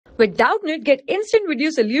With Doubtnut, get instant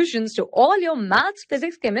video solutions to all your maths,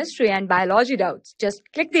 physics, chemistry, and biology doubts. Just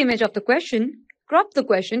click the image of the question, crop the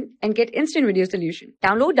question, and get instant video solution.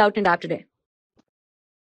 Download Doubtnut app today.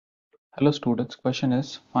 Hello students, question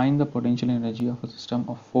is find the potential energy of a system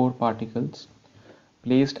of 4 particles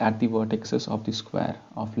placed at the vertices of the square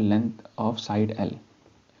of length of side L.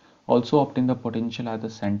 Also obtain the potential at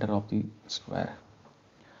the center of the square.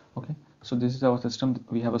 Okay, so this is our system.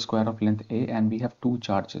 We have a square of length A and we have 2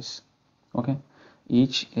 charges. Okay,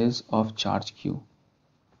 each is of charge Q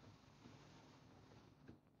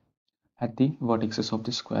at the vertices of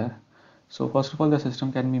the square. So first of all, the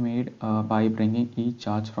system can be made by bringing each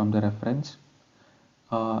charge from the reference.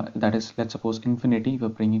 That is, let's suppose infinity, we're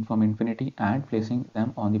bringing from infinity and placing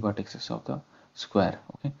them on the vertices of the square.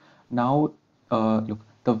 Okay, now look,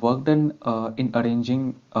 the work done in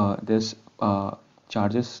arranging this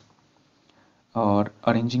charges or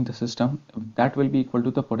arranging the system, that will be equal to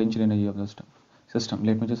the potential energy of the system.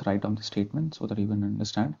 Let me just write down the statement so that you can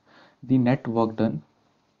understand. The net work done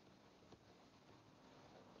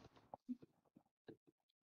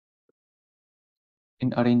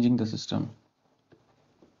in arranging the system.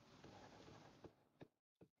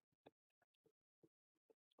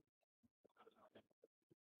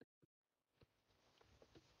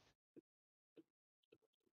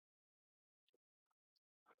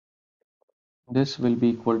 This will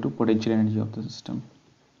be equal to potential energy of the system.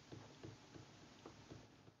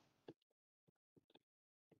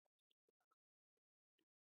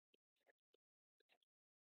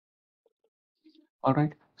 All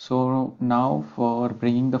right, so now for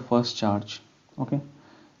bringing the first charge. Okay,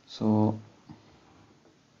 so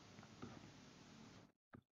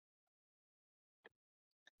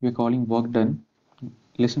we're calling work done.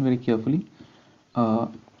 Listen very carefully.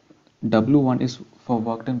 W1 is for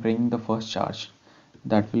work done bringing the first charge,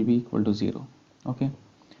 that will be equal to 0. Okay,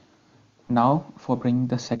 now for bringing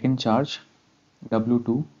the second charge,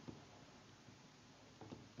 W2,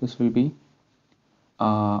 this will be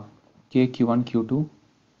KQ1 Q2,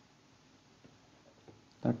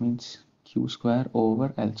 that means Q square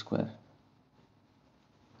over L square.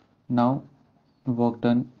 Now work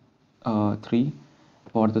done 3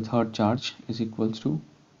 for the third charge is equals to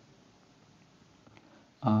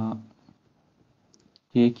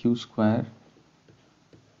KQ square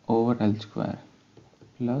over L square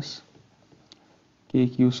plus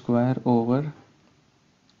KQ square over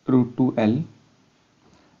root 2 L,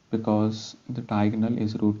 because the diagonal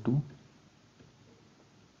is root 2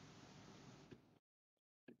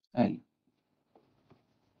 L.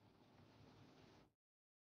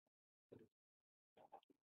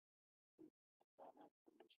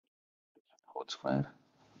 Whole square.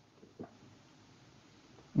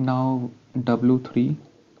 Now W3,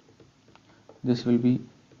 this will be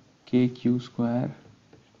KQ square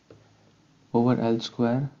over L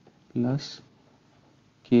square plus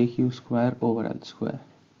KQ square over L square.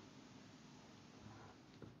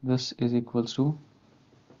 This is equals to,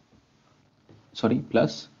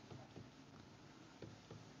 plus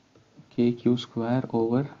KQ square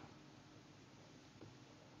over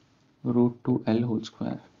root 2 L whole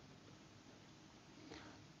square.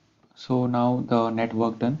 So now the net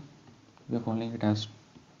work done, we are calling it as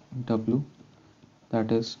W,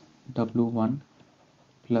 that is W1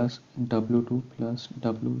 plus W2 plus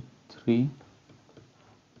W3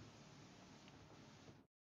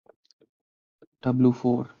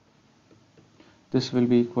 W4. This will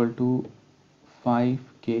be equal to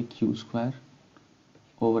 5KQ square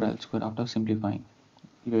over L square. After simplifying,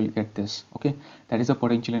 you will get this. Okay, that is the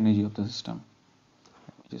potential energy of the system.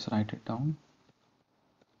 Let me just write it down.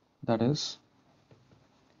 That is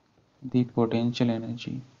the potential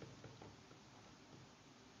energy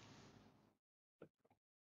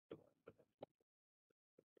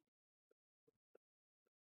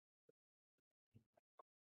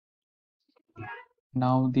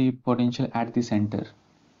now the potential at the center.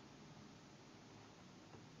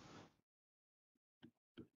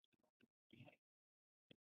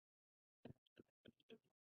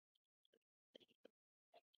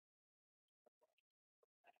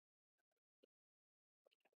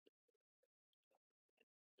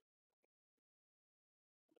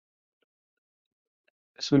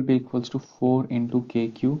 This will be equals to 4 into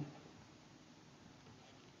KQ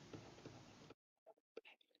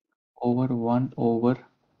over 1 over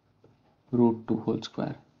root 2 whole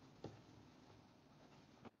square.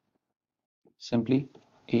 Simply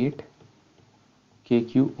 8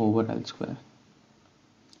 KQ over L square.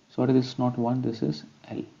 Sorry, this is not 1, this is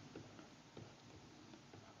L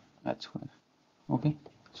square. Okay,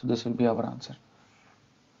 so this will be our answer.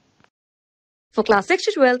 For class 6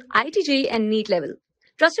 to 12, IIT JEE and NEET level.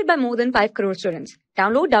 Trusted by more than 5 crore students.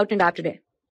 Download Doubtnut app today.